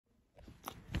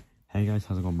Hey guys,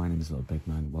 how's it going? My name is Little Big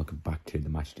Man. Welcome back to the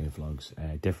Match Day Vlogs.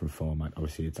 Different format,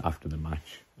 obviously it's after the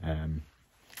match,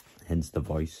 hence the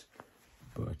voice.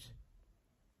 But,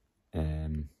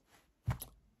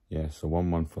 yeah, so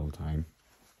 1-1 full time.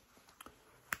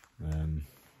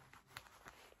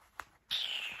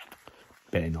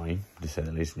 Bit annoying, to say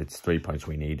the least. It's 3 points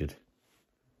we needed.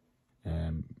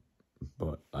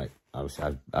 But, like,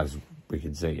 obviously, as we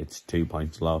can see, it's 2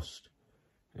 points lost.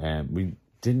 We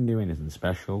didn't do anything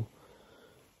special.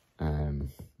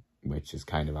 Which is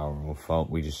kind of our own fault.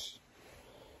 We just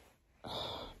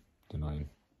annoying.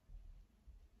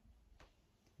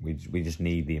 We just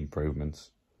need the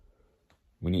improvements.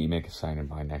 We need to make a signing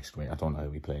by next week. I don't know who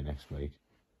we play next week,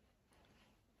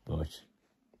 but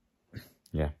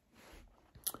yeah.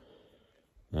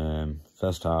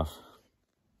 First half,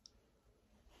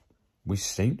 we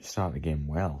seem to start the game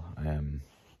well.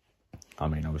 I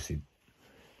mean, obviously,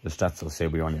 the stats will say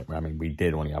we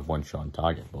did only have one shot on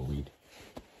target, but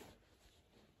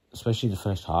especially the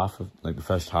first half of the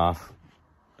first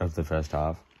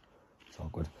half, it's all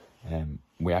good.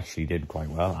 We actually did quite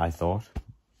well, I thought.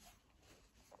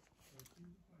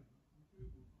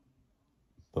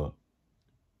 But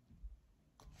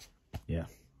yeah,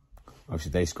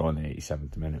 obviously they scored in the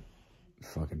 87th minute.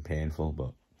 Fucking painful,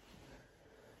 but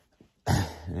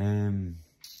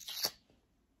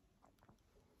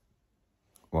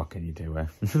what can you do,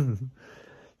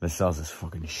 The cells is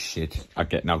fucking shit. I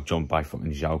get now jumped by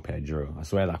fucking João Pedro. I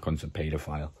swear that cunt's a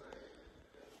paedophile.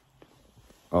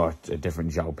 Oh, it's a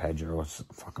different João Pedro. It's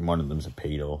fucking one of them's a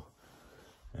pedo.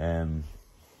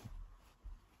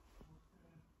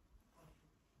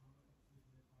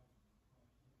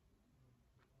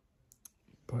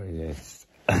 But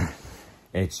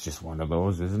it's just one of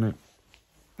those, isn't it?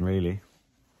 Really.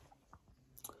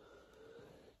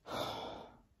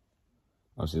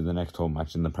 Obviously, the next home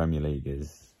match in the Premier League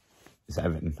is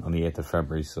Everton on the 8th of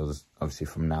February. So obviously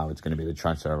from now, it's going to be the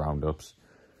transfer roundups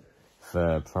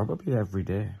for probably every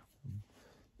day.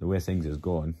 The way things is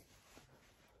going.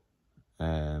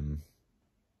 But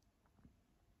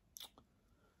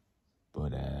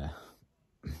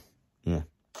yeah,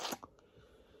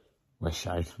 we're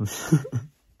shite.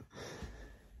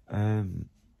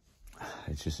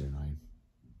 It's just annoying.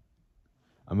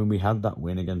 I mean, we had that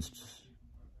win against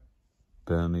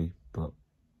Burnley, but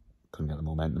couldn't get the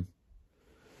momentum.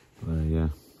 Yeah,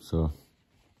 so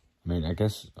I mean, I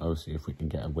guess obviously if we can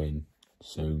get a win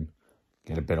soon,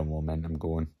 get a bit of momentum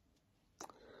going,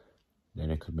 then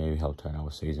it could maybe help turn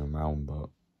our season around. But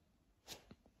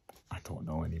I don't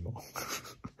know anymore.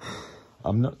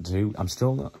 I'm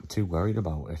still not too worried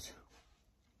about it.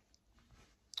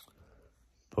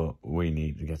 But we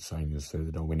need to get signings through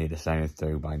the door. We need to sign it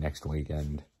through by next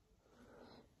weekend.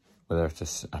 Whether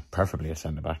it's preferably a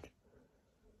centre-back.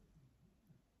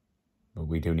 But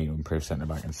we do need to improve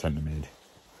centre-back and centre-mid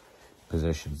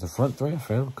positions. The front three I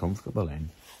feel comfortable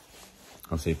in.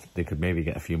 Obviously, if they could maybe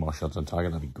get a few more shots on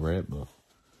target, that'd be great. But,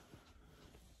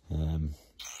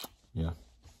 yeah.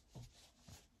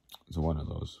 It's one of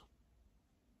those.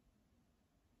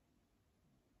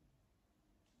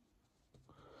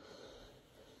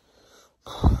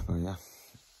 But yeah.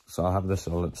 So I'll have this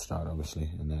all at the start, obviously.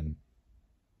 And then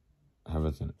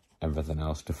everything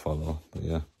else to follow. But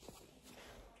yeah.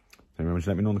 Anyway, just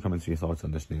let me know in the comments your thoughts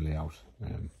on this new layout.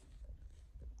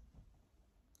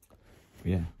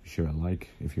 Yeah, be sure to like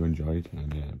if you enjoyed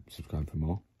and subscribe for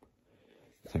more.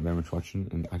 Thank you very much for watching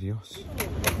and adios.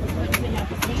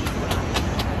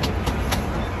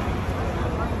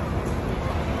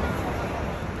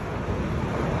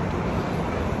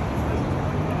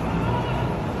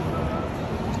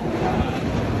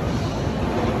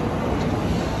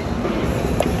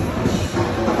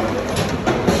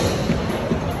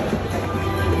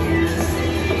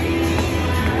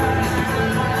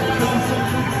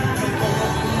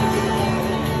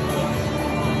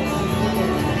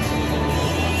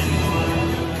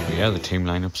 Yeah, the team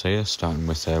lineups here, starting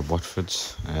with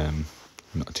Watford's.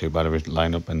 Not too bad of a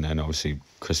lineup, and then obviously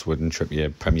Chris Wood and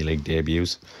Trippier Premier League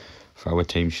debuts for our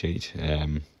team sheet.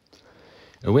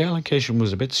 Away allocation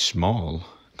was a bit small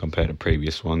compared to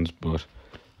previous ones, but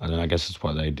I don't know, I guess it's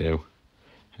what they do.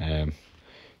 Here's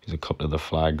a couple of the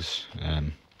flags.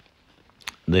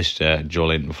 This Joe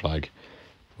Linton flag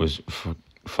was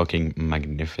fucking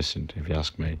magnificent, if you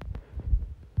ask me.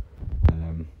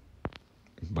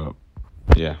 But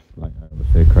yeah, like I would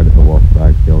say, credit for Watford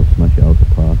flags, they always smash it out the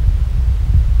park.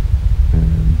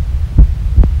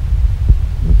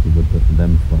 Obviously with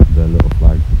the little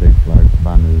flags, the big flags,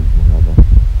 banners, whatever.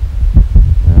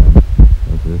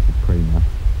 So this is pre-match.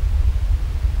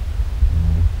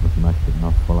 With the match getting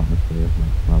off, full atmosphere,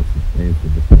 like, obviously players for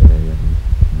the Friday,